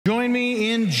Join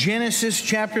me in Genesis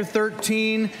chapter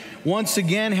 13. Once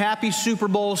again, happy Super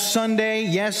Bowl Sunday.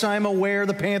 Yes, I'm aware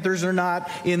the Panthers are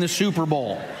not in the Super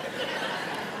Bowl.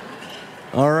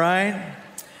 All right.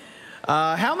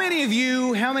 How many of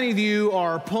you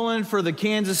are pulling for the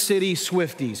Kansas City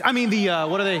Swifties? I mean,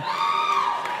 what are they?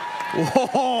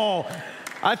 Whoa,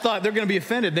 I thought they're going to be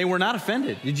offended. They were not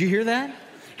offended. Did you hear that?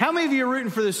 How many of you are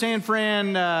rooting for the San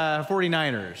Fran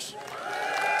 49ers?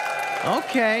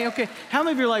 Okay. How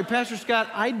many of you are like, Pastor Scott,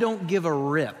 I don't give a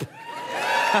rip.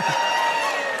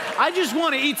 I just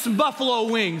want to eat some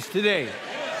buffalo wings today.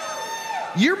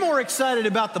 You're more excited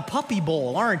about the Puppy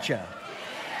Bowl, aren't you?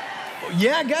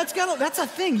 Yeah, that's a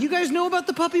thing. You guys know about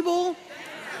the Puppy Bowl?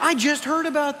 I just heard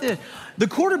about this. The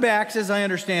quarterbacks, as I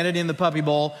understand it, in the Puppy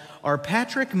Bowl are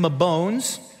Patrick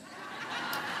Mahomes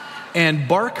and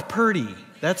Bark Purdy.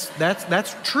 That's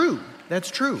true. That's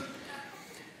true.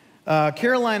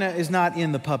 Carolina is not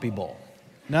in the Puppy Bowl.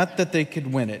 Not that they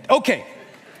could win it. Okay,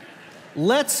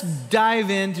 let's dive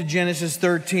into Genesis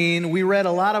 13. We read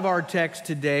a lot of our text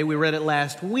today. We read it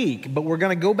last week, but we're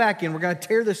going to go back in. We're going to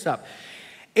tear this up.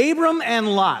 Abram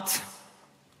and Lot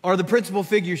are the principal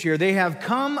figures here. They have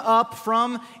come up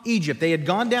from Egypt. They had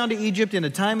gone down to Egypt in a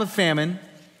time of famine,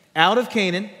 out of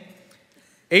Canaan.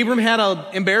 Abram had an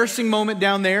embarrassing moment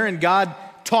down there, and God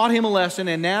taught him a lesson,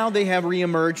 and now they have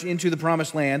reemerged into the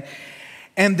promised land,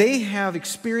 and they have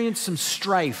experienced some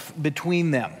strife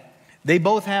between them. They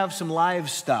both have some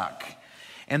livestock,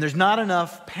 and there's not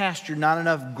enough pasture, not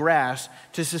enough grass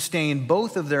to sustain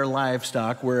both of their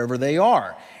livestock wherever they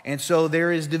are. And so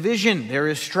there is division, there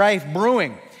is strife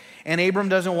brewing, and Abram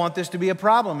doesn't want this to be a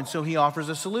problem, and so he offers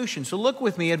a solution. So look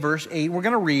with me at verse 8. We're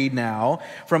going to read now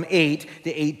from 8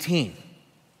 to 18.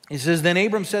 It says, Then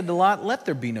Abram said to Lot, Let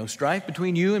there be no strife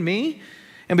between you and me,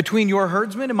 and between your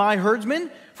herdsmen and my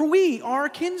herdsmen, for we are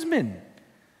kinsmen.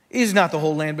 Is not the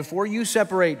whole land before you?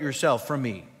 Separate yourself from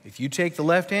me. If you take the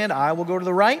left hand, I will go to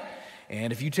the right,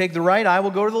 and if you take the right, I will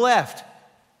go to the left.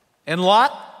 And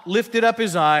Lot lifted up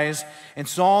his eyes and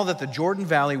saw that the Jordan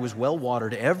Valley was well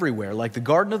watered everywhere, like the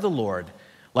garden of the Lord,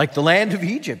 like the land of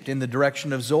Egypt in the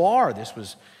direction of Zoar. This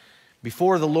was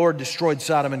before the Lord destroyed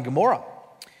Sodom and Gomorrah.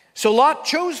 So Lot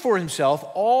chose for himself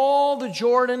all the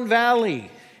Jordan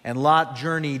Valley, and Lot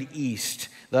journeyed east.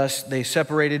 Thus they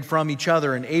separated from each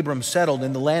other, and Abram settled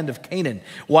in the land of Canaan,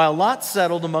 while Lot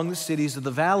settled among the cities of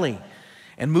the valley,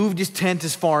 and moved his tent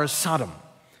as far as Sodom.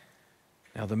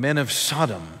 Now the men of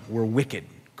Sodom were wicked,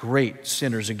 great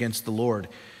sinners against the Lord.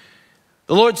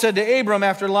 The Lord said to Abram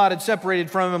after Lot had separated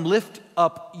from him, Lift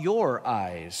up your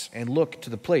eyes and look to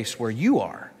the place where you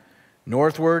are,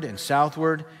 northward and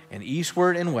southward and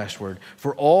eastward and westward.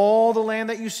 For all the land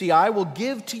that you see, I will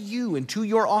give to you and to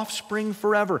your offspring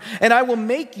forever. And I will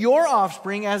make your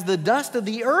offspring as the dust of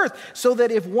the earth, so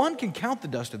that if one can count the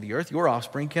dust of the earth, your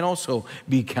offspring can also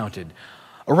be counted.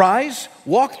 Arise,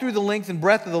 walk through the length and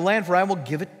breadth of the land, for I will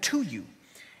give it to you.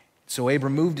 So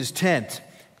Abram moved his tent,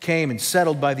 came and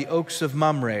settled by the oaks of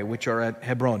Mamre, which are at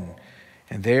Hebron.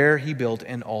 And there he built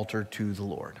an altar to the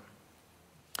Lord.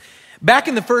 Back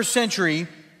in the first century,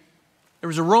 there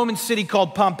was a Roman city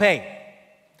called Pompeii.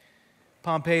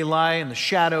 Pompeii lay in the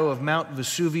shadow of Mount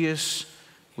Vesuvius,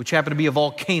 which happened to be a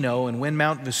volcano, and when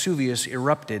Mount Vesuvius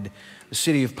erupted, the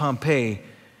city of Pompeii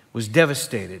was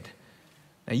devastated.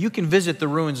 Now you can visit the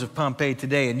ruins of Pompeii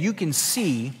today, and you can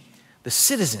see the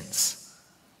citizens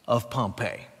of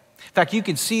Pompeii. In fact, you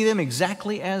can see them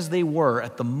exactly as they were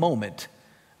at the moment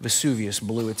Vesuvius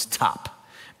blew its top,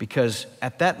 because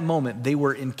at that moment they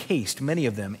were encased, many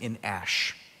of them, in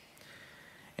ash.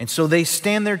 And so they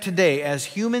stand there today as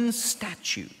human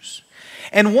statues.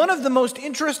 And one of the most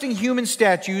interesting human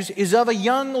statues is of a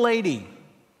young lady.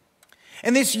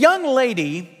 And this young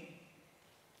lady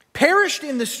perished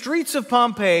in the streets of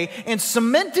Pompeii, and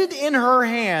cemented in her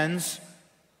hands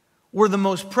were the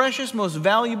most precious, most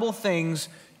valuable things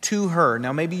to her.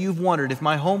 Now maybe you've wondered, if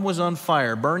my home was on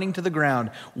fire, burning to the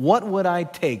ground, what would I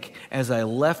take as I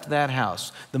left that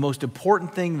house? The most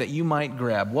important thing that you might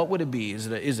grab, what would it be? Is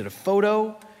it a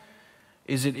photo?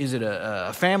 Is it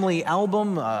a family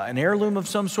album, an heirloom of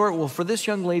some sort? Well, for this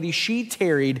young lady, she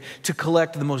tarried to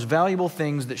collect the most valuable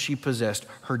things that she possessed,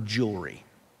 her jewelry.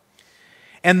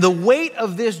 And the weight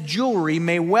of this jewelry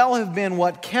may well have been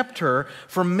what kept her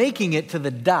from making it to the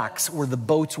docks where the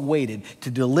boats waited to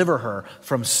deliver her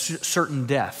from certain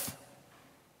death.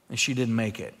 And she didn't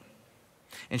make it.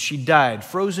 And she died,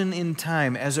 frozen in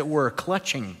time, as it were,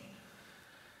 clutching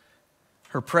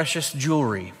her precious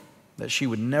jewelry that she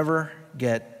would never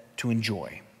get to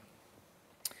enjoy.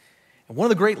 And one of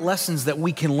the great lessons that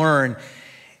we can learn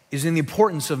is in the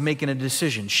importance of making a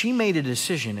decision. She made a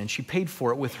decision, and she paid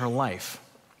for it with her life.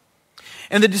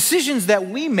 And the decisions that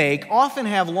we make often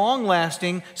have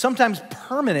long-lasting, sometimes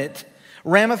permanent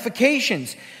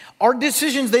ramifications. Our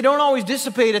decisions, they don't always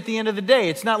dissipate at the end of the day.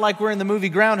 It's not like we're in the movie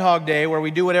Groundhog Day where we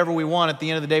do whatever we want. At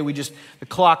the end of the day, the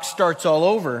clock starts all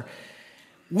over.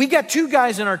 We got two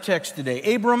guys in our text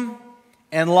today, Abram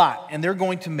and Lot, and they're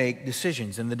going to make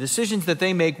decisions. And the decisions that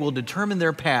they make will determine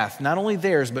their path, not only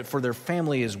theirs, but for their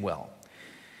family as well.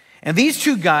 And these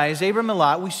two guys, Abram and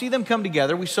Lot, we see them come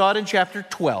together. We saw it in chapter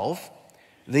 12.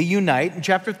 They unite. In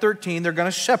chapter 13, they're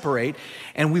going to separate,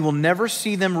 and we will never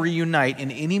see them reunite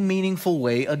in any meaningful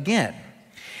way again.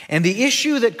 And the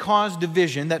issue that caused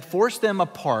division, that forced them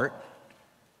apart,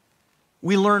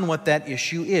 we learn what that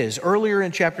issue is. Earlier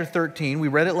in chapter 13, we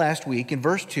read it last week, in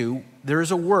verse 2, there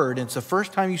is a word, and it's the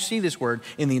first time you see this word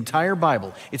in the entire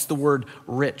Bible. It's the word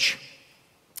rich,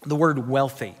 the word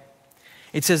wealthy.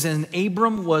 It says, and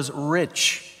Abram was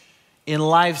rich in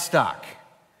livestock.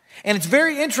 And it's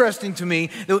very interesting to me,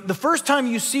 the first time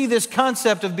you see this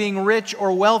concept of being rich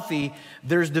or wealthy,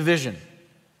 there's division.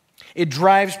 It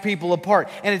drives people apart.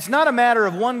 And it's not a matter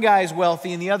of one guy's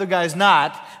wealthy and the other guy's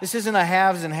not. This isn't a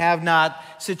haves and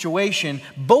have-not situation.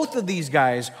 Both of these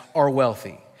guys are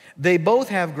wealthy. They both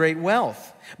have great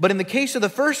wealth. But in the case of the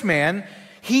first man,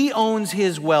 he owns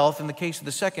his wealth. In the case of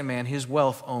the second man, his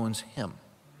wealth owns him.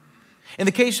 In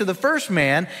the case of the first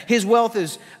man, his wealth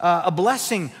is a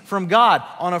blessing from God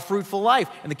on a fruitful life.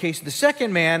 In the case of the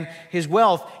second man, his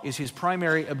wealth is his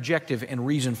primary objective and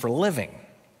reason for living.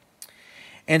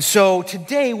 And so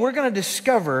today we're going to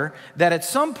discover that at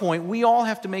some point we all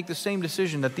have to make the same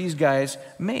decision that these guys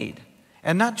made.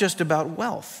 And not just about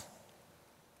wealth,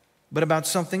 but about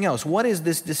something else. What is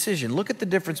this decision? Look at the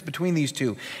difference between these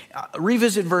two.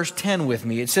 Revisit verse 10 with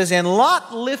me. It says, and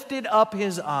Lot lifted up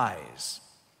his eyes.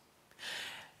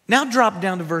 Now drop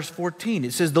down to verse 14.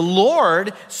 It says, the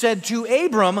Lord said to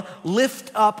Abram,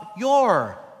 lift up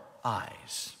your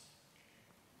eyes.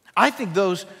 I think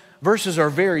those verses are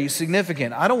very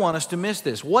significant. I don't want us to miss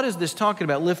this. What is this talking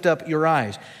about? Lift up your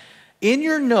eyes. In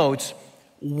your notes,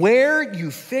 where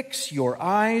you fix your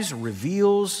eyes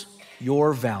reveals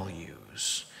your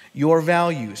values. Your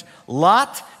values.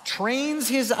 Lot trains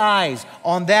his eyes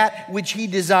on that which he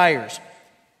desires.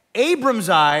 Abram's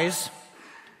eyes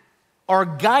are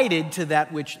guided to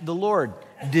that which the Lord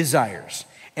desires.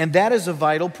 And that is a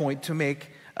vital point to make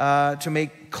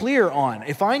clear on.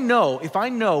 If I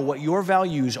know what your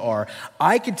values are,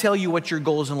 I can tell you what your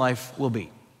goals in life will be.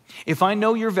 If I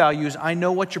know your values, I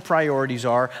know what your priorities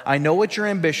are, I know what your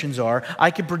ambitions are, I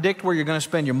can predict where you're going to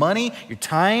spend your money, your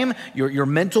time, your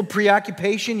mental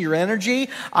preoccupation, your energy.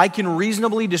 I can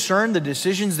reasonably discern the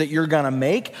decisions that you're going to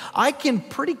make. I can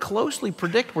pretty closely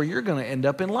predict where you're going to end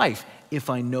up in life if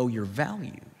I know your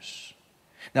values.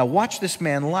 Now watch this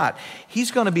man Lot. He's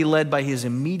going to be led by his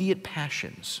immediate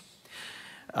passions.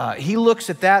 He looks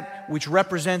at that which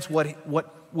represents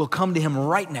what will come to him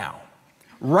right now.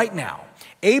 Right now.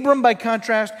 Abram, by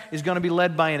contrast, is going to be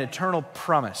led by an eternal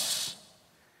promise.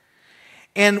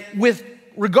 And with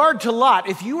regard to Lot,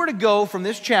 if you were to go from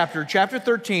this chapter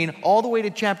 13, all the way to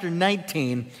chapter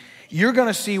 19, you're going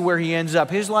to see where he ends up.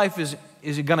 His life is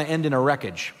going to end in a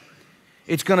wreckage.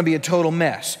 It's going to be a total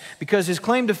mess because his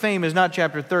claim to fame is not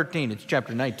chapter 13, it's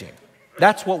chapter 19.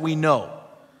 That's what we know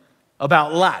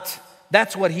about Lot.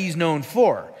 That's what he's known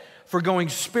for going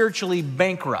spiritually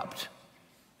bankrupt.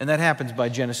 And that happens by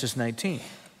Genesis 19.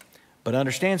 But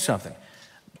understand something.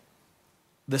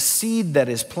 The seed that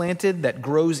is planted that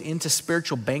grows into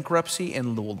spiritual bankruptcy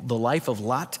in the life of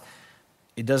Lot,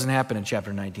 it doesn't happen in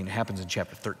chapter 19. It happens in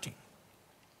chapter 13.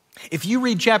 If you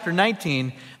read chapter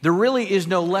 19, there really is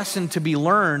no lesson to be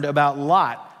learned about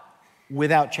Lot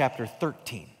without chapter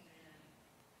 13.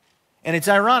 And it's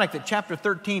ironic that chapter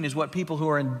 13 is what people who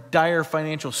are in dire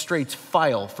financial straits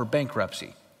file for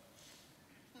bankruptcy.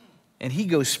 And he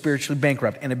goes spiritually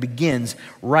bankrupt, and it begins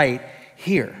right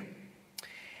here.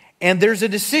 And there's a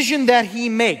decision that he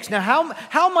makes. Now,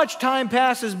 how much time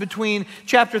passes between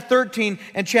chapter 13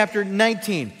 and chapter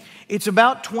 19? It's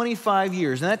about 25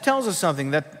 years. And that tells us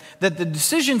something, that the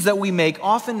decisions that we make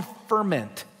often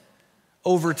ferment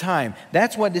over time.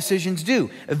 That's what decisions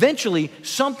do. Eventually,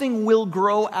 something will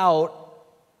grow out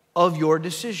of your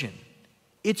decision.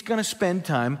 It's going to spend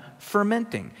time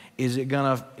fermenting. Is it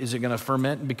going to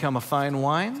ferment and become a fine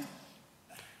wine?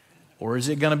 Or is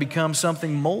it going to become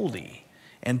something moldy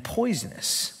and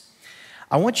poisonous?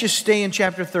 I want you to stay in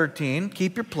chapter 13,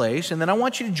 keep your place, and then I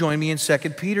want you to join me in 2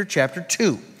 Peter chapter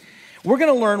 2. We're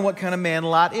going to learn what kind of man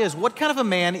Lot is. What kind of a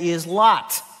man is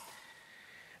Lot?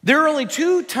 There are only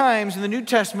 2 times in the New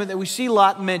Testament that we see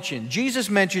Lot mentioned. Jesus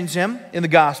mentions him in the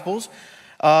Gospels.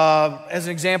 as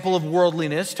an example of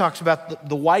worldliness, talks about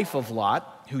the wife of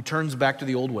Lot, who turns back to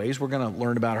the old ways. We're going to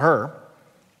learn about her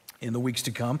in the weeks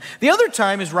to come. The other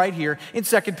time is right here in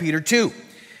 2 Peter 2.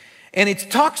 And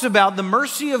it talks about the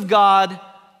mercy of God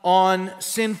on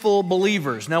sinful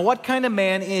believers. Now, what kind of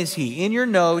man is he? In your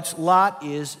notes, Lot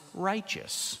is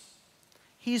righteous.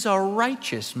 He's a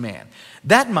righteous man.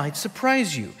 That might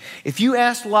surprise you. If you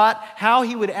asked Lot how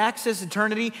he would access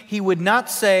eternity, he would not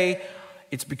say,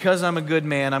 it's because I'm a good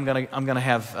man, I'm gonna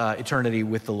have eternity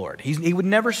with the Lord. He would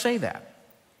never say that.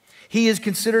 He is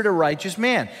considered a righteous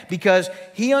man because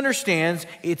he understands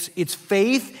it's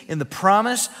faith in the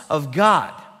promise of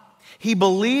God. He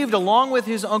believed, along with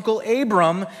his uncle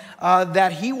Abram,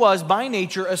 that he was by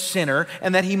nature a sinner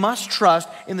and that he must trust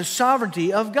in the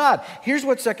sovereignty of God. Here's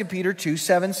what 2 Peter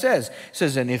 2:7 says. It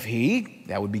says, and if he,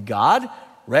 that would be God,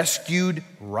 rescued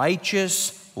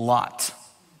righteous Lot.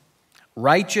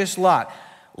 Righteous Lot.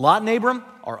 Lot and Abram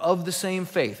are of the same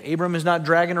faith. Abram is not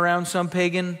dragging around some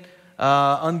pagan,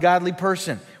 ungodly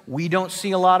person. We don't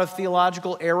see a lot of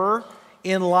theological error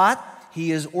in Lot.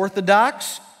 He is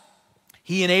orthodox.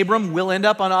 He and Abram will end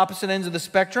up on opposite ends of the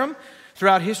spectrum.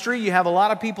 Throughout history, you have a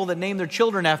lot of people that name their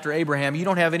children after Abraham. You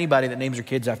don't have anybody that names their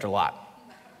kids after Lot.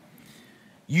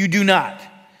 You do not.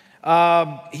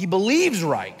 He believes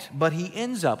right, but he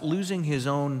ends up losing his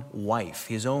own wife,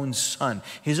 his own son.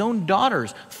 His own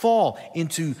daughters fall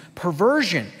into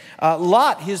perversion.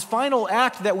 Lot, his final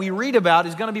act that we read about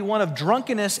is going to be one of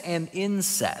drunkenness and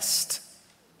incest.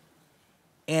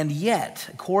 And yet,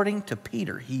 according to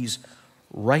Peter, he's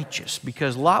righteous,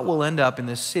 because Lot will end up in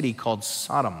this city called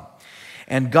Sodom.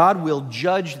 And God will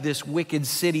judge this wicked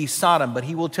city, Sodom, but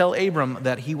he will tell Abram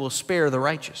that he will spare the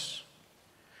righteous.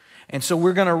 And so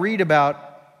we're going to read about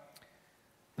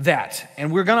that.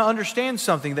 And we're going to understand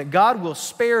something, that God will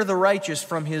spare the righteous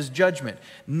from his judgment.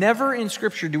 Never in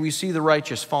Scripture do we see the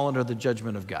righteous fall under the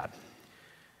judgment of God.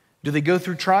 Do they go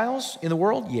through trials in the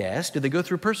world? Yes. Do they go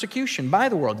through persecution by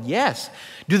the world? Yes.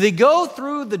 Do they go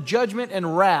through the judgment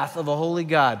and wrath of a holy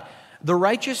God? The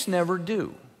righteous never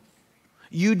do.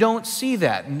 You don't see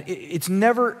that. It's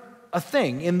never a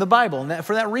thing in the Bible. And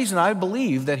for that reason, I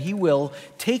believe that he will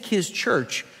take his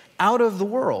church out of the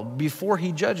world before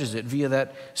he judges it via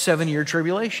that 7-year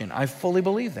tribulation. I fully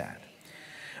believe that.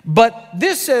 But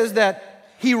this says that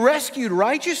he rescued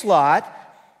righteous Lot,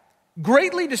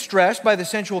 greatly distressed by the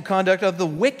sensual conduct of the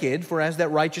wicked, for as that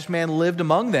righteous man lived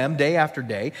among them day after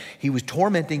day, he was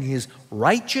tormenting his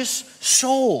righteous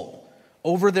soul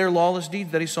over their lawless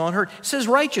deeds that he saw and heard. It says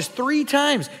righteous 3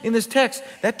 times in this text.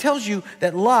 That tells you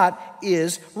that Lot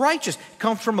is righteous. It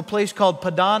comes from a place called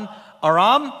Padan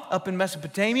Aram up in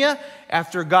Mesopotamia.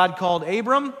 After God called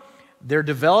Abram, there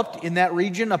developed in that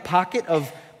region a pocket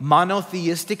of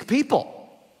monotheistic people.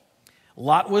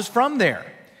 Lot was from there.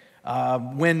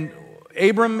 When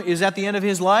Abram is at the end of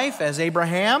his life as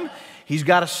Abraham, he's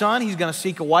got a son, he's going to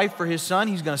seek a wife for his son,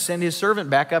 he's going to send his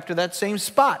servant back up to that same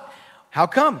spot. How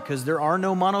come? Because there are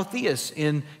no monotheists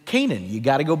in Canaan. You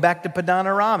got to go back to Padan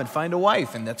Aram and find a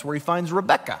wife, and that's where he finds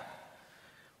Rebekah.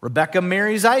 Rebekah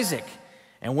marries Isaac,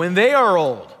 and when they are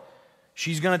old,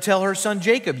 she's going to tell her son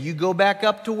Jacob, you go back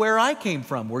up to where I came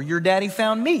from, where your daddy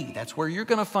found me. That's where you're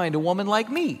going to find a woman like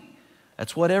me.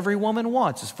 That's what every woman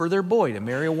wants, is for their boy to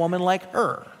marry a woman like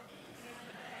her.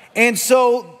 And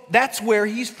so that's where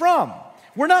he's from.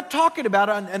 We're not talking about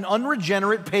an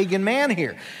unregenerate pagan man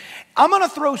here. I'm going to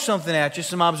throw something at you,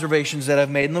 some observations that I've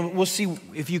made, and we'll see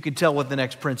if you can tell what the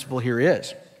next principle here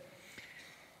is.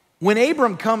 When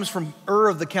Abram comes from Ur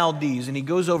of the Chaldees and he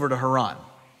goes over to Haran,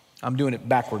 I'm doing it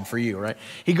backward for you, right?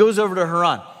 He goes over to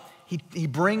Haran. He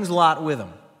brings Lot with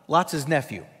him. Lot's his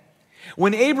nephew.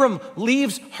 When Abram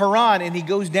leaves Haran and he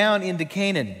goes down into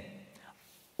Canaan,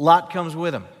 Lot comes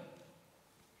with him.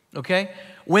 Okay?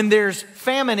 When there's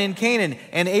famine in Canaan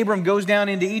and Abram goes down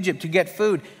into Egypt to get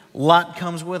food, Lot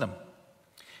comes with him.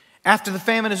 After the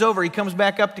famine is over, he comes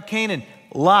back up to Canaan.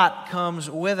 Lot comes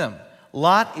with him.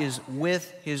 Lot is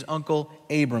with his uncle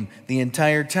Abram the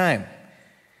entire time.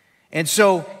 And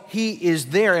so he is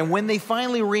there. And when they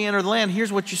finally re-enter the land,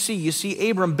 here's what you see. You see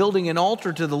Abram building an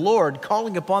altar to the Lord,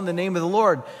 calling upon the name of the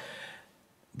Lord.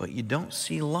 But you don't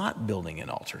see Lot building an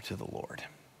altar to the Lord.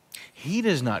 He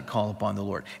does not call upon the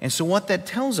Lord. And so what that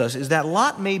tells us is that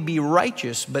Lot may be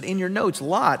righteous, but in your notes,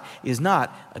 Lot is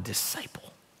not a disciple.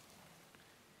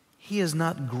 He has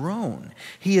not grown.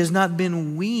 He has not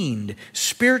been weaned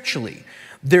spiritually.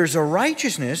 There's a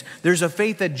righteousness. There's a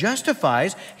faith that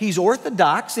justifies. He's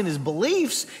orthodox in his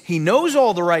beliefs. He knows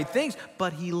all the right things,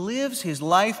 but he lives his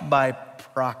life by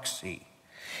proxy.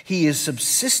 He is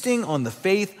subsisting on the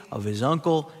faith of his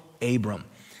uncle Abram.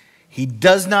 He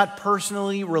does not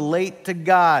personally relate to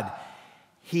God.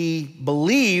 He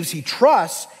believes, he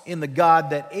trusts in the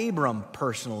God that Abram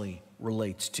personally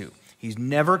relates to. He's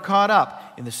never caught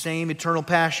up in the same eternal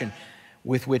passion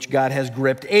with which God has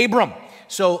gripped Abram.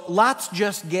 So Lot's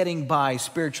just getting by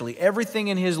spiritually. Everything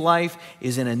in his life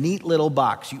is in a neat little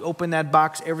box. You open that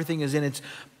box, everything is in its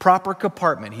proper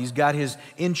compartment. He's got his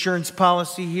insurance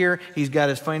policy here. He's got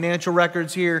his financial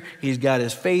records here. He's got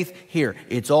his faith here.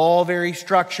 It's all very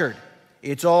structured.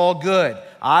 It's all good.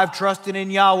 I've trusted in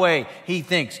Yahweh. He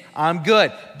thinks, I'm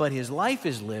good. But his life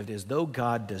is lived as though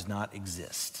God does not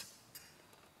exist.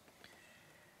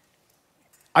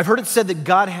 I've heard it said that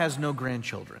God has no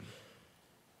grandchildren.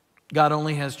 God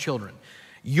only has children.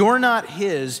 You're not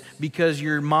his because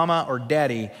your mama or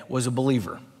daddy was a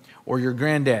believer, or your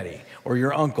granddaddy, or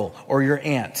your uncle, or your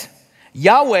aunt.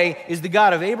 Yahweh is the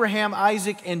God of Abraham,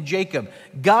 Isaac, and Jacob.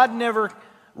 God never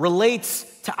relates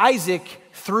to Isaac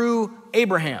through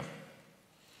Abraham.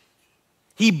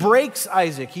 He breaks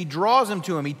Isaac. He draws him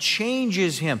to him. He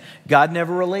changes him. God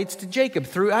never relates to Jacob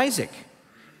through Isaac.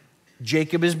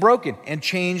 Jacob is broken and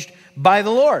changed by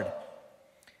the Lord.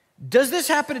 Does this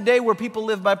happen today where people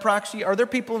live by proxy? Are there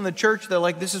people in the church that are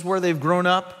like, this is where they've grown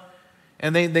up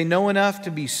and they know enough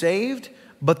to be saved,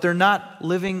 but they're not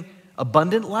living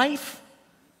abundant life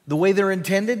the way they're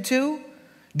intended to?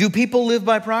 Do people live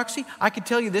by proxy? I could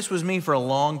tell you this was me for a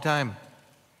long time.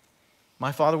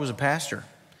 My father was a pastor.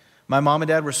 My mom and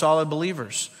dad were solid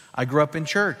believers. I grew up in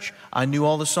church. I knew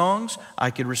all the songs. I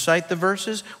could recite the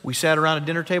verses. We sat around a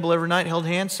dinner table every night, held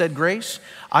hands, said grace.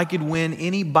 I could win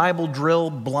any Bible drill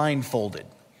blindfolded.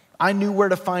 I knew where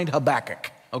to find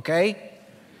Habakkuk, okay?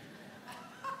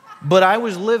 But I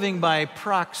was living by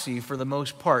proxy for the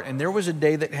most part. And there was a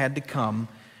day that had to come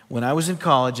when I was in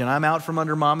college and I'm out from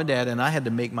under mom and dad and I had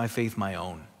to make my faith my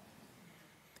own.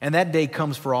 And that day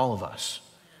comes for all of us.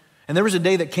 And there was a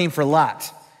day that came for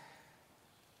Lot.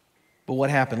 But what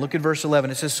happened? Look at verse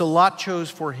 11. It says, so Lot chose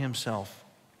for himself.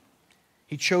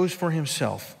 He chose for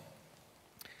himself.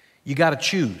 You got to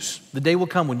choose. The day will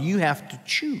come when you have to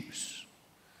choose.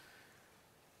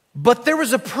 But there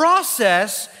was a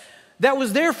process that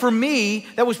was there for me,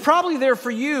 that was probably there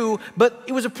for you, but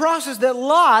it was a process that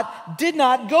Lot did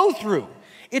not go through.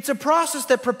 It's a process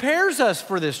that prepares us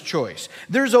for this choice.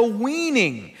 There's a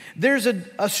weaning. There's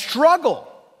a struggle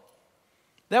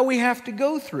that we have to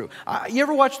go through. You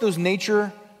ever watch those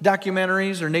nature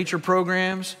documentaries or nature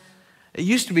programs? It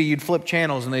used to be you'd flip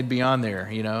channels and they'd be on there,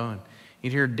 you know. And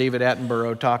you'd hear David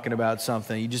Attenborough talking about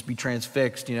something. You'd just be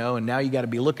transfixed, you know, and now you got to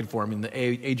be looking for him in the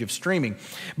age of streaming.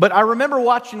 But I remember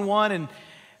watching one and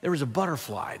there was a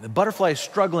butterfly. The butterfly is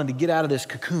struggling to get out of this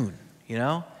cocoon, you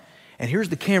know. And here's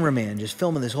the cameraman just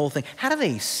filming this whole thing. How do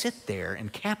they sit there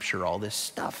and capture all this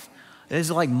stuff? It's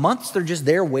like months they're just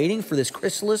there waiting for this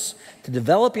chrysalis to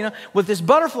develop, you know. With this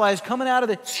butterfly is coming out of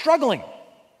it, struggling.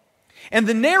 And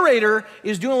the narrator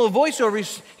is doing a little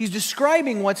voiceover. He's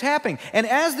describing what's happening. And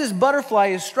as this butterfly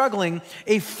is struggling,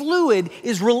 a fluid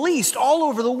is released all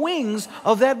over the wings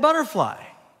of that butterfly.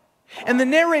 And the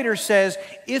narrator says,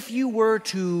 if you were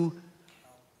to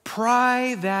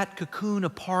pry that cocoon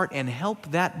apart and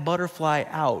help that butterfly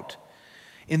out,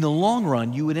 in the long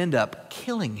run, you would end up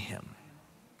killing him.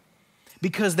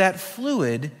 Because that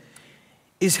fluid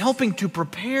is helping to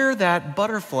prepare that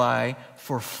butterfly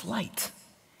for flight.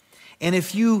 And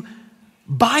if you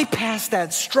bypass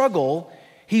that struggle,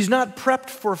 he's not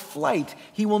prepped for flight.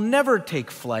 He will never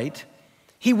take flight.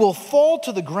 He will fall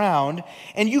to the ground,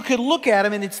 and you could look at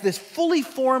him, and it's this fully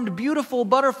formed, beautiful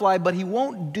butterfly, but he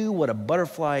won't do what a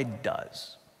butterfly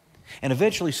does. And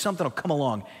eventually something will come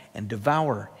along and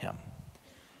devour him.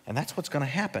 And that's what's going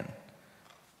to happen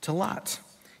to Lot.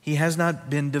 He has not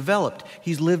been developed.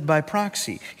 He's lived by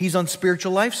proxy. He's on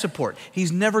spiritual life support.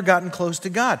 He's never gotten close to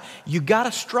God. You got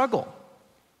to struggle.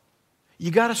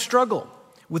 You got to struggle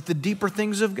with the deeper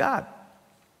things of God.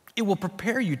 It will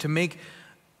prepare you to make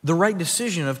the right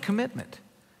decision of commitment.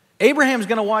 Abraham's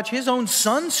going to watch his own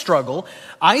son struggle.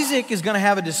 Isaac is going to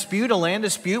have a dispute, a land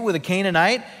dispute with a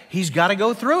Canaanite. He's got to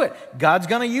go through it. God's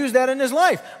going to use that in his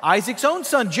life. Isaac's own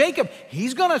son, Jacob,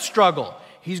 he's going to struggle.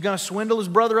 He's going to swindle his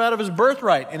brother out of his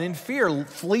birthright and in fear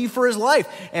flee for his life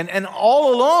and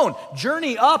all alone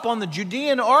journey up on the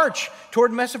Judean arch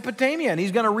toward Mesopotamia. And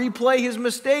he's going to replay his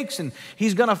mistakes and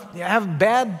he's going to have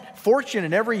bad fortune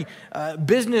in every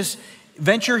business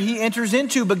venture he enters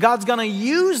into. But God's going to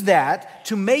use that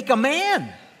to make a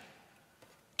man,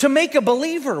 to make a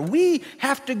believer. We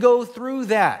have to go through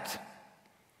that.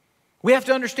 We have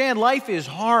to understand life is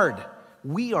hard.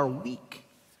 We are weak.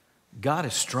 God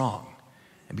is strong.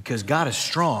 And because God is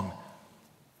strong,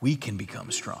 we can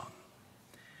become strong.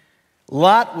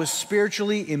 Lot was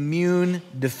spiritually immune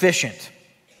deficient.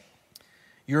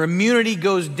 Your immunity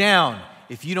goes down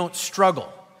if you don't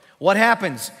struggle. What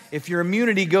happens if your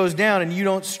immunity goes down and you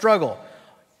don't struggle?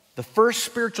 The first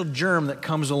spiritual germ that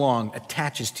comes along,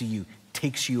 attaches to you,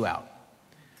 takes you out.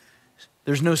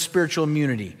 There's no spiritual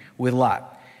immunity with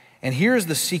Lot. And here's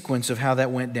the sequence of how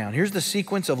that went down. Here's the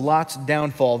sequence of Lot's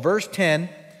downfall. Verse 10,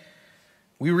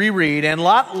 we reread, and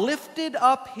Lot lifted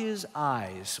up his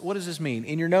eyes. What does this mean?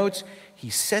 In your notes, he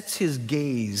sets his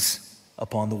gaze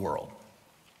upon the world.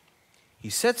 He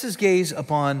sets his gaze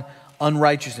upon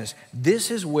unrighteousness.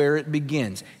 This is where it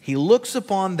begins. He looks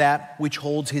upon that which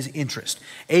holds his interest.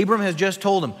 Abram has just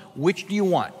told him, which do you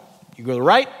want? You go to the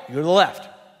right, you go to the left.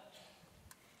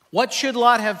 What should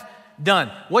Lot have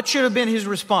done? What should have been his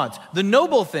response? The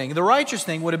noble thing, the righteous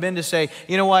thing would have been to say,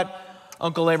 you know what,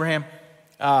 Uncle Abraham,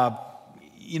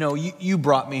 you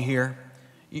brought me here.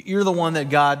 You're the one that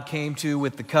God came to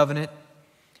with the covenant.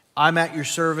 I'm at your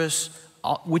service.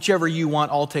 Whichever you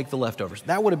want, I'll take the leftovers.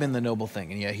 That would have been the noble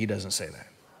thing, and yet he doesn't say that.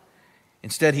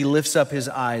 Instead, he lifts up his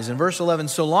eyes. In verse 11,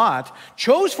 so Lot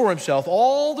chose for himself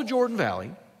all the Jordan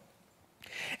Valley,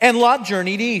 and Lot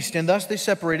journeyed east, and thus they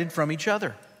separated from each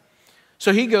other.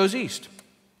 So he goes east.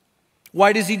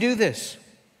 Why does he do this?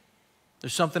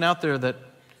 There's something out there that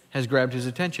has grabbed his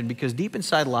attention, because deep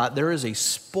inside Lot, there is a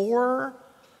spore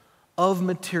of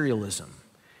materialism.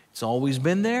 It's always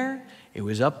been there. It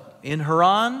was up in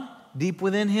Haran, deep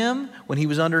within him, when he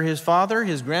was under his father,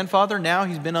 his grandfather. Now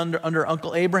he's been under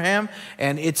Uncle Abraham,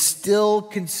 and it still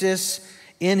consists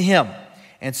in him.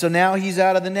 And so now he's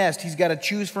out of the nest. He's got to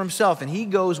choose for himself, and he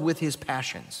goes with his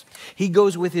passions. He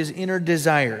goes with his inner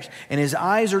desires, and his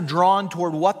eyes are drawn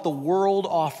toward what the world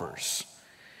offers.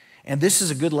 And this is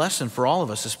a good lesson for all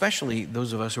of us, especially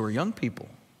those of us who are young people.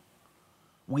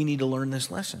 We need to learn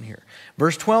this lesson here.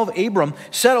 Verse 12, Abram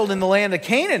settled in the land of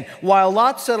Canaan, while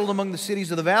Lot settled among the cities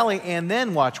of the valley. And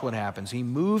then watch what happens. He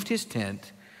moved his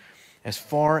tent as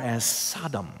far as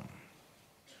Sodom.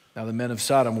 Now the men of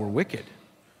Sodom were wicked,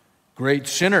 great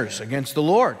sinners against the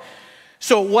Lord.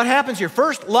 So what happens here?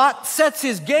 First, Lot sets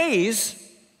his gaze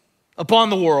upon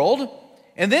the world.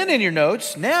 And then in your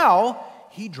notes, now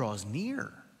he draws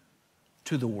near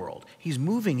to the world. He's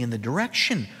moving in the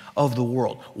direction of the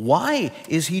world. Why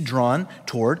is he drawn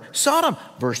toward Sodom?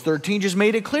 Verse 13 just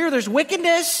made it clear there's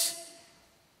wickedness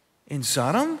in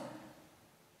Sodom.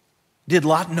 Did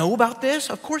Lot know about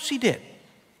this? Of course he did.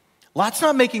 Lot's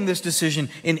not making this decision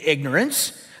in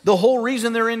ignorance. The whole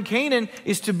reason they're in Canaan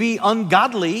is to be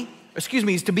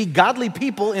godly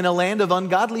people in a land of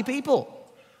ungodly people.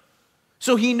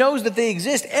 So he knows that they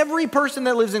exist. Every person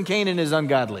that lives in Canaan is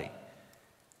ungodly.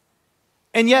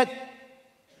 And yet,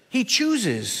 he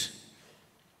chooses.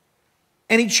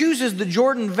 And he chooses the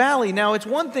Jordan Valley. Now, it's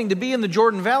one thing to be in the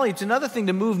Jordan Valley. It's another thing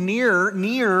to move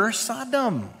near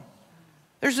Sodom.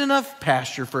 There's enough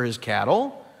pasture for his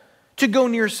cattle. To go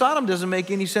near Sodom doesn't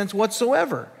make any sense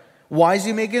whatsoever. Why is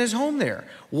he making his home there?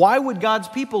 Why would God's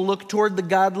people look toward the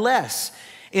godless?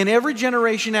 In every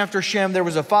generation after Shem, there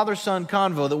was a father-son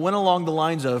convo that went along the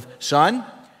lines of, son,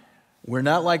 we're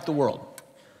not like the world.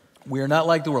 We are not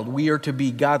like the world. We are to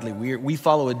be godly. We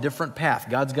follow a different path.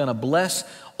 God's going to bless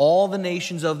all the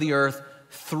nations of the earth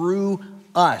through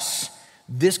us.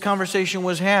 This conversation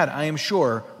was had, I am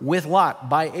sure, with Lot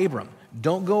by Abram.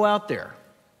 Don't go out there.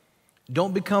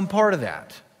 Don't become part of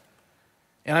that.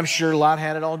 And I'm sure Lot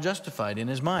had it all justified in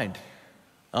his mind.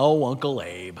 Oh, Uncle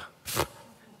Abe.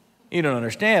 You don't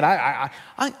understand.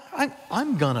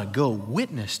 I'm going to go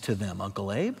witness to them,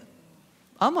 Uncle Abe.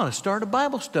 I'm going to start a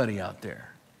Bible study out there.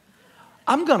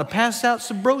 I'm going to pass out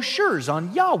some brochures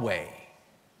on Yahweh.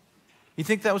 You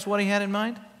think that was what he had in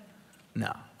mind?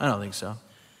 No, I don't think so.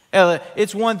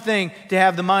 It's one thing to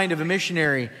have the mind of a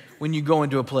missionary when you go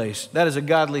into a place. That is a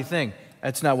godly thing.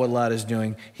 That's not what Lot is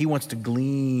doing. He wants to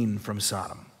glean from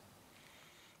Sodom.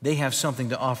 They have something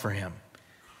to offer him.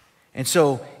 And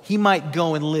so he might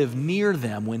go and live near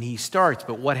them when he starts,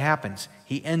 but what happens?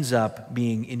 He ends up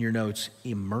being, in your notes,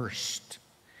 immersed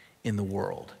in the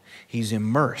world. He's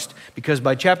immersed because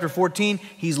by chapter 14,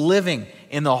 he's living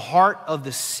in the heart of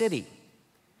the city.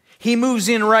 He moves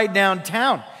in right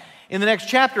downtown. In the next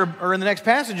chapter, or in the next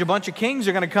passage, a bunch of kings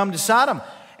are going to come to Sodom,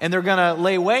 and they're going to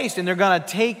lay waste, and they're going to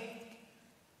take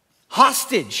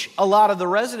hostage a lot of the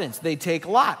residents. They take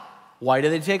Lot. Why do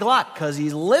they take Lot? Because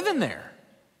he's living there.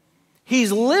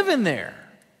 He's living there.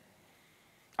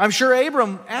 I'm sure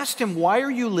Abram asked him, why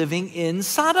are you living in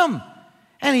Sodom?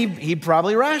 And he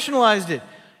probably rationalized it.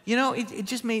 You know, it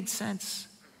just made sense.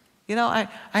 You know, I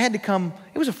had to come.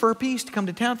 It was a fur piece to come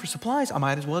to town for supplies. I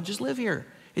might as well just live here.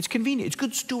 It's convenient. It's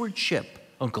good stewardship,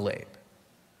 Uncle Abe.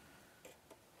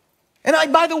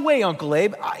 And by the way, Uncle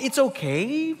Abe, it's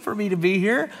okay for me to be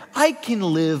here. I can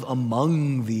live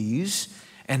among these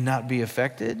and not be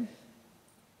affected.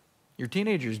 Your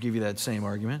teenagers give you that same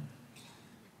argument.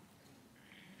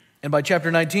 And by chapter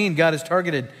 19, God has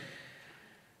targeted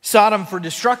Sodom for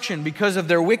destruction because of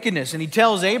their wickedness. And he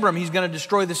tells Abram he's going to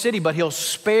destroy the city, but he'll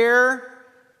spare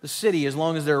the city as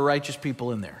long as there are righteous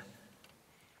people in there.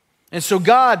 And so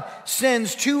God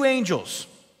sends 2 angels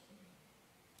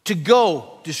to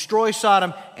go destroy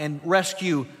Sodom and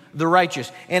rescue the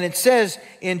righteous. And it says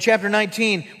in chapter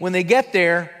 19, when they get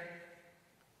there,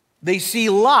 they see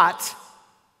Lot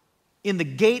in the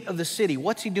gate of the city.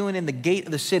 What's he doing in the gate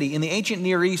of the city? In the ancient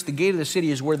Near East, the gate of the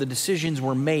city is where the decisions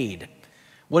were made.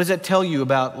 What does that tell you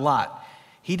about Lot?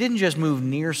 He didn't just move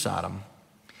near Sodom.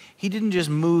 He didn't just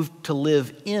move to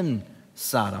live in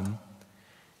Sodom.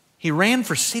 He ran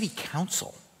for city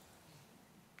council.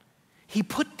 He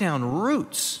put down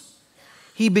roots.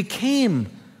 He became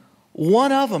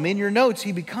one of them. In your notes,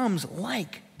 he becomes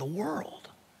like the world.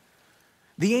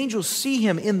 The angels see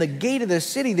him in the gate of the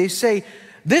city. They say,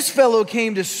 this fellow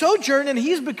came to sojourn and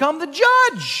he's become the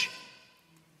judge.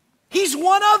 He's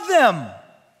one of them.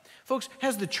 Folks,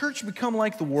 has the church become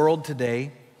like the world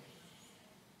today?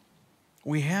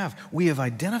 We have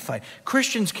identified.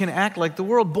 Christians can act like the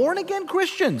world. Born-again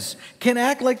Christians can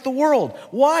act like the world.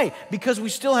 Why? Because we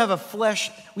still have a flesh,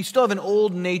 we still have an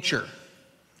old nature.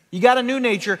 You got a new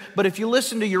nature, but if you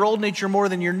listen to your old nature more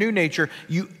than your new nature,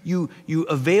 you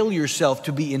avail yourself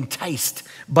to be enticed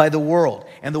by the world.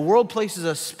 And the world places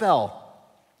a spell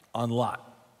on Lot.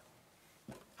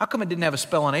 How come it didn't have a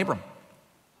spell on Abram?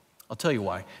 I'll tell you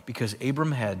why. Because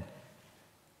Abram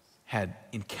had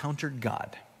encountered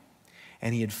God.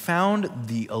 And he had found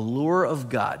the allure of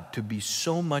God to be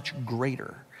so much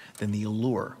greater than the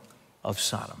allure of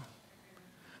Sodom.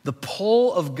 The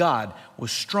pull of God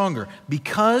was stronger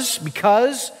because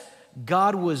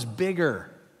God was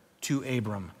bigger to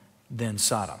Abram than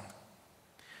Sodom.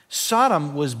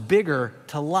 Sodom was bigger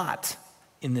to Lot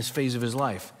in this phase of his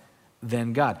life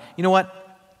than God. You know what?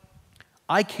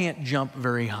 I can't jump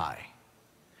very high.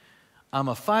 I'm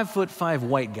a 5'5"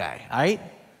 white guy, all right?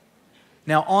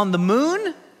 Now, on the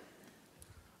moon,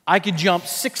 I could jump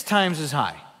 6 times as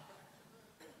high.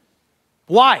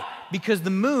 Why? Because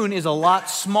the moon is a lot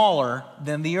smaller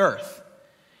than the earth.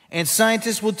 And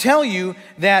scientists will tell you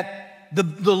that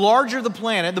the larger the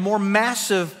planet, the more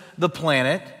massive the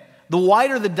planet, the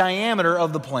wider the diameter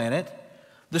of the planet,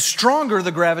 the stronger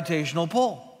the gravitational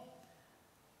pull.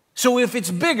 So if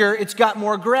it's bigger, it's got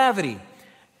more gravity.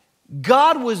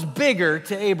 God was bigger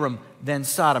to Abram than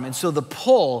Sodom. And so the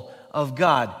pull of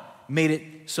God made it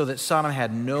so that Sodom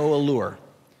had no allure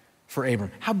for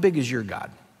Abram. How big is your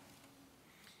God?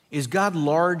 Is God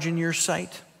large in your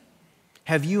sight?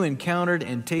 Have you encountered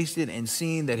and tasted and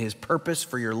seen that his purpose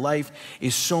for your life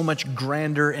is so much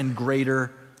grander and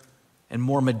greater and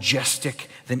more majestic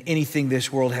than anything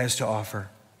this world has to offer?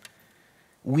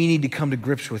 We need to come to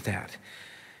grips with that.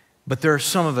 But there are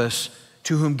some of us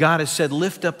to whom God has said,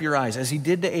 lift up your eyes, as he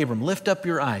did to Abram, lift up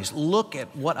your eyes, look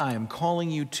at what I am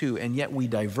calling you to, and yet we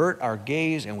divert our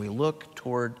gaze and we look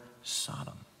toward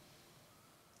Sodom.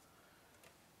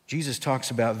 Jesus talks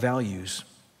about values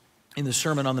in the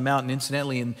Sermon on the Mount, and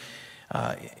incidentally, in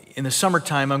the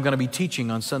summertime, I'm going to be teaching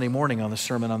on Sunday morning on the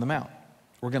Sermon on the Mount.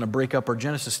 We're going to break up our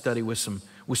Genesis study with some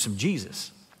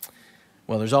Jesus.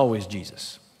 Well, there's always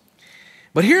Jesus.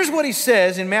 But here's what he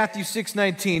says in Matthew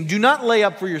 6:19. Do not lay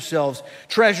up for yourselves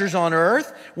treasures on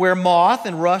earth where moth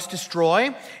and rust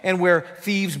destroy and where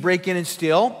thieves break in and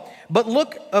steal. But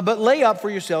lay up for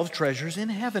yourselves treasures in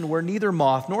heaven where neither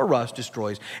moth nor rust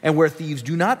destroys and where thieves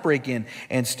do not break in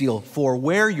and steal. For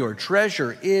where your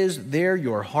treasure is, there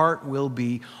your heart will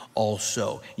be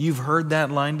also. You've heard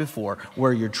that line before.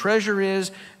 Where your treasure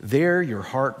is, there your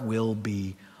heart will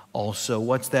be also.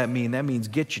 What's that mean? That means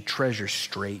get your treasure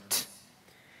straight.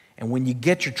 And when you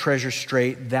get your treasure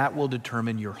straight, that will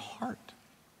determine your heart.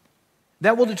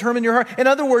 That will determine your heart. In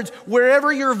other words,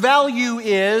 wherever your value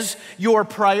is, your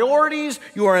priorities,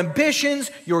 your ambitions,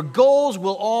 your goals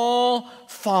will all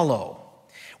follow.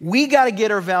 We got to get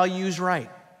our values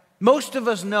right. Most of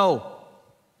us know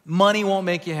money won't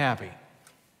make you happy.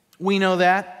 We know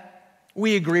that.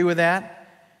 We agree with that.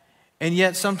 And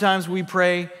yet sometimes we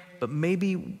pray, but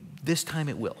maybe this time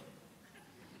it will.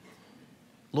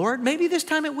 Lord, maybe this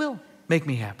time it will make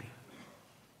me happy.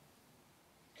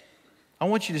 I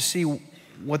want you to see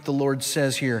what the Lord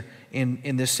says here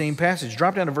in this same passage.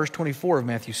 Drop down to verse 24 of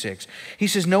Matthew 6. He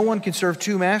says, no one can serve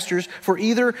 2 masters, for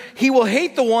either he will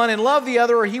hate the one and love the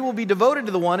other, or he will be devoted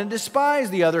to the one and despise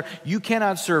the other. You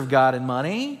cannot serve God and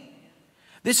money.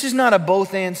 This is not a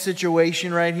both-and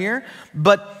situation right here,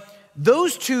 but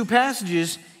those two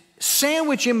passages,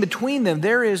 sandwich in between them,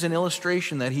 there is an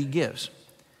illustration that he gives.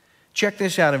 Check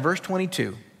this out in verse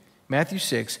 22, Matthew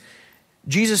 6.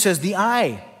 Jesus says, the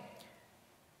eye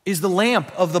is the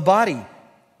lamp of the body.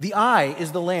 The eye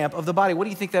is the lamp of the body. What do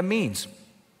you think that means?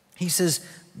 He says,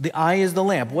 the eye is the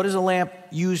lamp. What is a lamp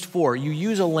used for? You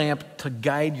use a lamp to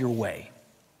guide your way.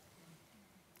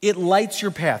 It lights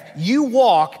your path. You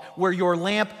walk where your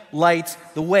lamp lights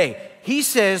the way. He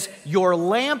says, your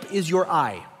lamp is your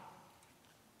eye.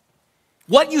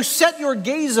 What you set your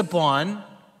gaze upon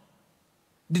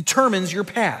determines your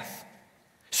path.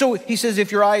 So he says,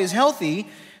 if your eye is healthy,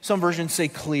 some versions say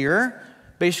clear.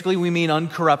 Basically, we mean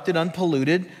uncorrupted,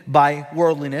 unpolluted by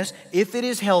worldliness. If it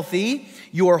is healthy,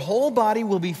 your whole body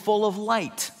will be full of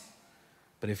light.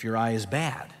 But if your eye is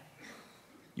bad,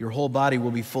 your whole body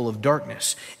will be full of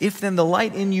darkness. If then the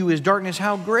light in you is darkness,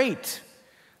 how great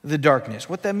the darkness.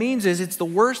 What that means is it's the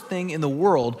worst thing in the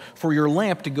world for your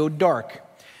lamp to go dark.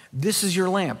 This is your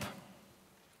lamp.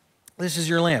 This is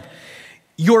your lamp.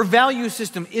 Your value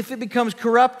system, if it becomes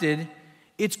corrupted,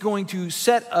 it's going to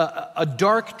set a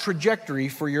dark trajectory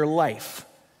for your life.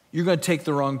 You're going to take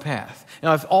the wrong path.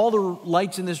 Now, if all the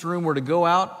lights in this room were to go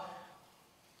out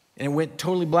and it went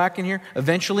totally black in here,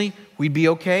 eventually we'd be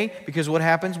okay, because what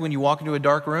happens when you walk into a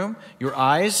dark room? Your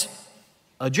eyes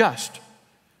adjust.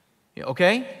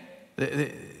 Okay?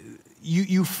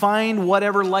 You find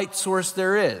whatever light source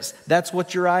there is. That's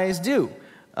what your eyes do.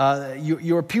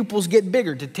 Your pupils get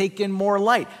bigger to take in more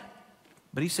light.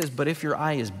 But he says, but if your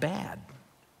eye is bad,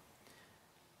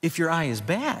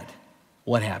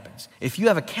 what happens? If you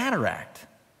have a cataract,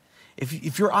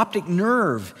 if your optic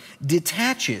nerve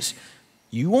detaches,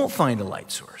 you won't find a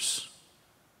light source.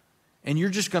 And you're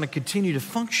just going to continue to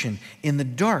function in the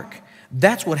dark.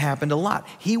 That's what happened a lot.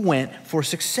 He went for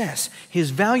success.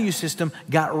 His value system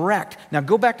got wrecked. Now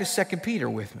go back to 2 Peter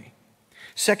with me.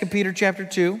 2 Peter chapter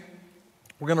 2.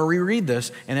 We're going to reread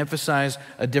this and emphasize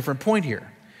a different point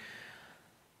here.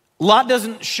 Lot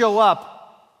doesn't show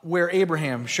up where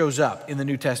Abraham shows up in the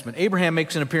New Testament. Abraham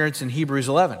makes an appearance in Hebrews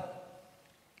 11.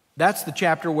 That's the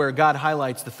chapter where God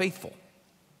highlights the faithful.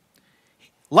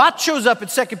 Lot shows up at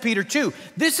 2 Peter 2.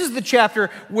 This is the chapter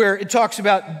where it talks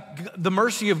about the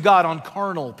mercy of God on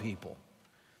carnal people.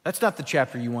 That's not the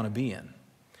chapter you want to be in.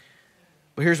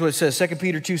 But here's what it says, 2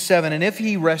 Peter 2:7. And if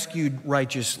he rescued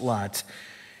righteous Lot,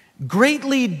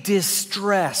 greatly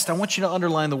distressed. I want you to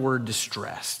underline the word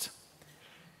distressed.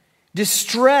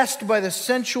 Distressed by the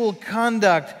sensual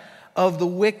conduct of the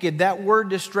wicked. That word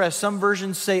distress, some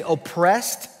versions say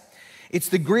oppressed. It's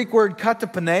the Greek word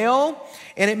katapaneo,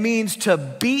 and it means to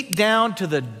beat down to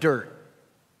the dirt,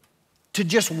 to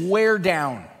just wear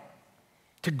down,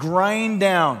 to grind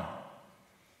down.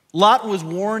 Lot was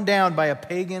worn down by a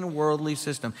pagan worldly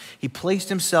system. He placed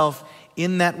himself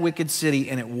in that wicked city,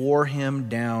 and it wore him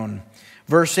down.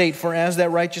 Verse 8, for as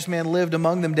that righteous man lived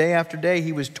among them day after day,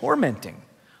 he was tormenting.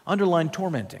 Underline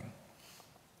tormenting.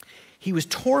 He was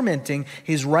tormenting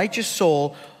his righteous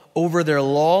soul over their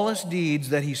lawless deeds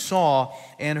that he saw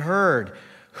and heard.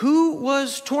 Who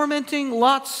was tormenting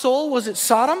Lot's soul? Was it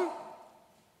Sodom?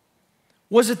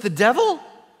 Was it the devil?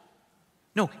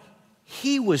 No,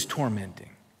 he was tormenting.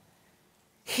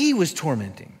 He was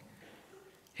tormenting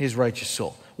his righteous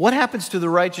soul. What happens to the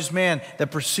righteous man that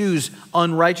pursues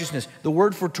unrighteousness? The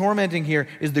word for tormenting here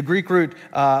is the Greek root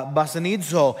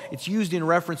basanidzo. It's used in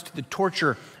reference to the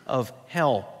torture of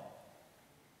hell.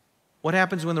 What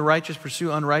happens when the righteous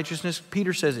pursue unrighteousness?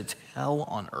 Peter says it's hell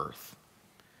on earth.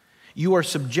 You are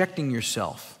subjecting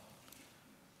yourself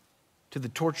to the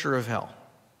torture of hell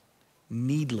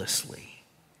needlessly.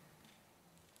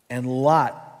 And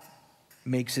Lot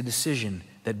makes a decision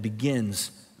that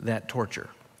begins that torture.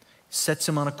 Sets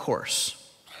him on a course.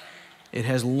 It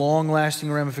has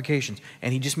long-lasting ramifications.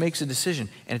 And he just makes a decision,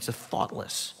 and it's a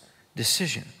thoughtless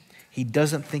decision. He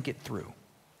doesn't think it through.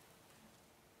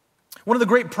 One of the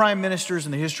great prime ministers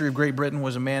in the history of Great Britain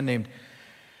was a man named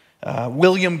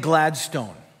William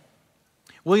Gladstone.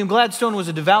 William Gladstone was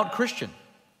a devout Christian.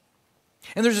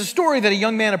 And there's a story that a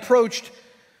young man approached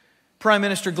Prime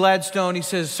Minister Gladstone. He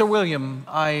says, Sir William,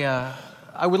 I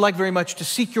would like very much to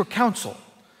seek your counsel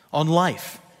on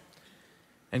life.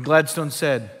 And Gladstone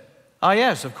said,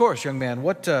 yes, of course, young man.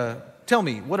 Tell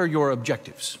me, what are your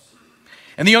objectives?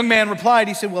 And the young man replied,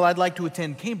 he said, well, I'd like to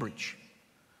attend Cambridge.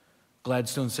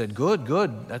 Gladstone said,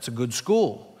 good, that's a good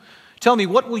school. Tell me,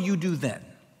 what will you do then?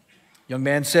 Young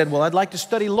man said, well, I'd like to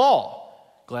study law.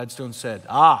 Gladstone said,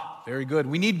 very good.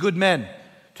 We need good men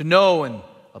to know and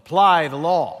apply the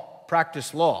law,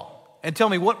 practice law. And tell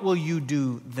me, what will you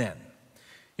do then?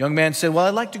 Young man said, well,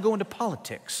 I'd like to go into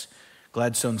politics.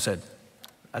 Gladstone said,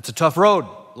 that's a tough road,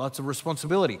 lots of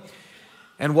responsibility.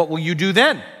 And what will you do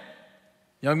then?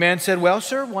 Young man said, well,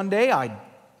 sir, one day I'd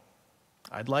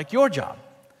like your job.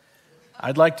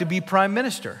 I'd like to be Prime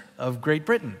Minister of Great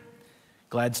Britain.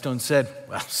 Gladstone said,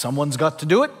 well, someone's got to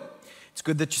do it. It's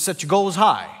good that you set your goals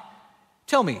high.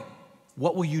 Tell me,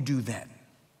 what will you do then?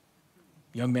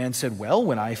 Young man said, well,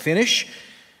 when I finish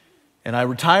and I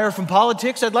retire from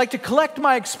politics, I'd like to collect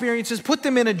my experiences, put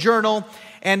them in a journal,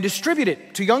 and distribute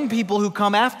it to young people who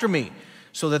come after me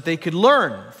so that they could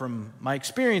learn from my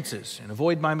experiences and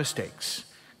avoid my mistakes.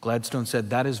 Gladstone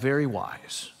said, that is very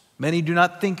wise. Many do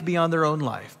not think beyond their own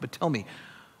life, but tell me,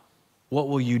 what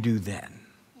will you do then?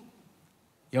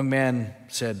 Young man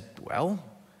said, well,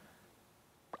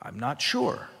 I'm not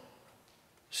sure.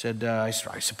 Said, I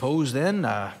suppose then,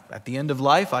 at the end of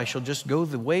life, I shall just go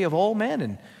the way of all men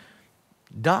and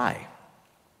die.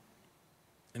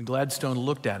 And Gladstone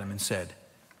looked at him and said,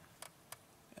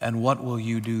 and what will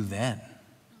you do then?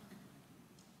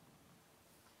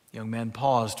 Young man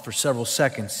paused for several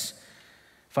seconds.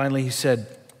 Finally, he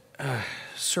said,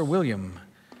 Sir William,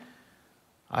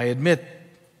 I admit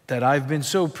that I've been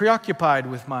so preoccupied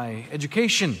with my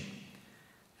education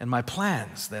and my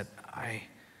plans that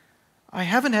I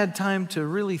haven't had time to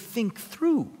really think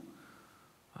through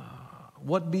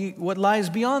what lies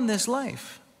beyond this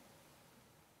life.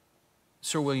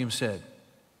 Sir William said,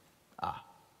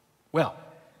 well,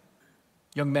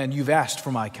 young man, you've asked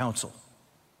for my counsel.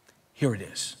 Here it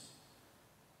is.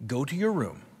 Go to your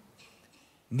room,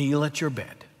 kneel at your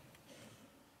bed,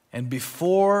 and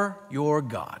before your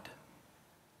God,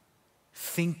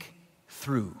 think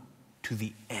through to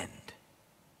the end,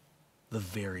 the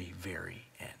very, very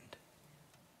end.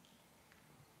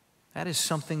 That is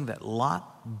something that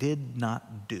Lot did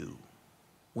not do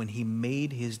when he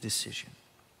made his decision.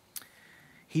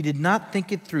 He did not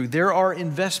think it through. There are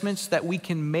investments that we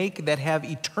can make that have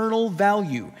eternal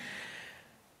value.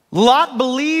 Lot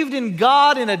believed in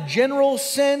God in a general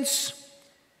sense.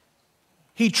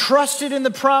 He trusted in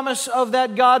the promise of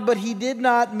that God, but he did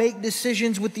not make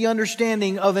decisions with the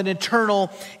understanding of an eternal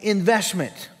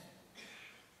investment.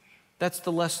 That's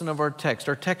the lesson of our text.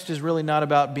 Our text is really not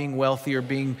about being wealthy or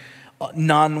being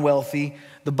non-wealthy.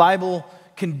 The Bible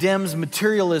condemns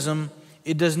materialism.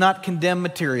 It does not condemn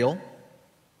material.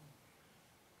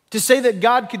 To say that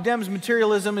God condemns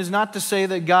materialism is not to say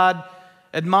that God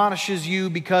admonishes you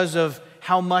because of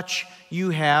how much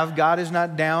you have. God is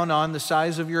not down on the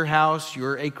size of your house,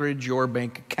 your acreage, your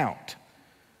bank account.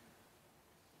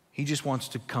 He just wants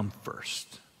to come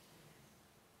first.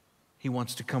 He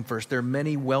wants to come first. There are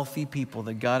many wealthy people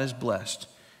that God has blessed,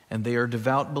 and they are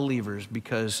devout believers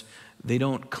because they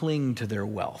don't cling to their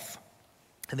wealth.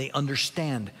 And they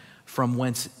understand from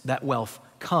whence that wealth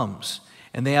comes.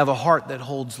 And they have a heart that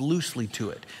holds loosely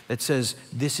to it, that says,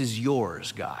 this is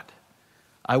yours, God.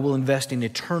 I will invest in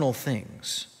eternal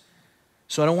things.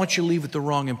 So I don't want you to leave with the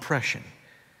wrong impression.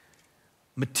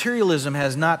 Materialism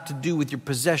has not to do with your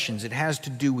possessions. It has to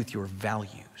do with your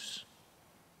values.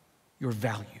 Your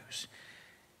values.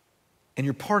 And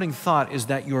your parting thought is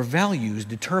that your values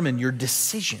determine your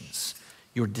decisions.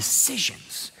 Your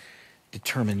decisions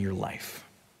determine your life.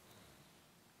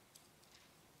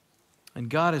 And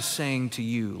God is saying to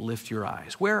you, lift your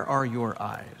eyes. Where are your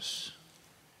eyes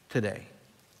today?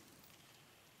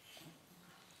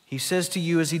 He says to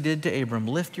you, as he did to Abram,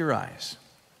 lift your eyes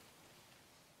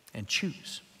and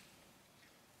choose.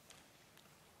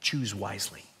 Choose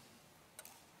wisely.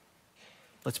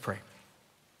 Let's pray.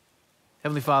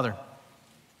 Heavenly Father,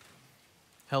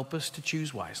 help us to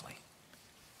choose wisely.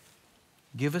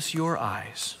 Give us your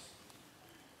eyes.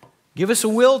 Give us a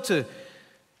will to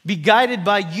be guided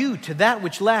by you to that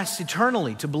which lasts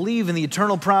eternally, to believe in the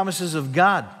eternal promises of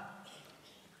God,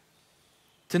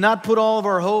 to not put all of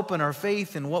our hope and our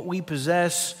faith in what we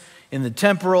possess, in the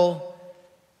temporal,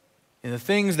 in the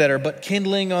things that are but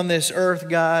kindling on this earth,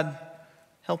 God.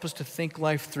 Help us to think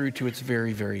life through to its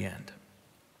very, very end.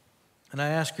 And I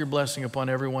ask your blessing upon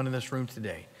everyone in this room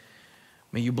today.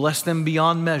 May you bless them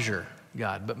beyond measure,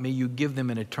 God, but may you give them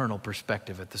an eternal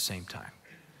perspective at the same time.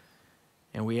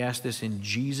 And we ask this in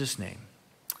Jesus' name.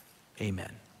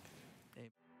 Amen.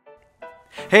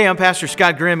 Hey, I'm Pastor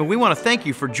Scott Grimm, and we want to thank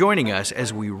you for joining us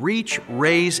as we reach,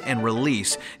 raise, and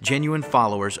release genuine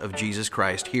followers of Jesus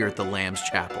Christ here at the Lamb's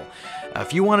Chapel.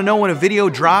 If you want to know when a video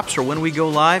drops or when we go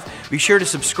live, be sure to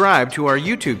subscribe to our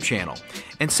YouTube channel.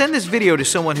 And send this video to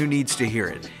someone who needs to hear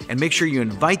it. And make sure you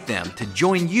invite them to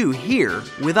join you here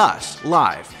with us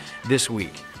live this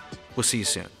week. We'll see you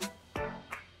soon.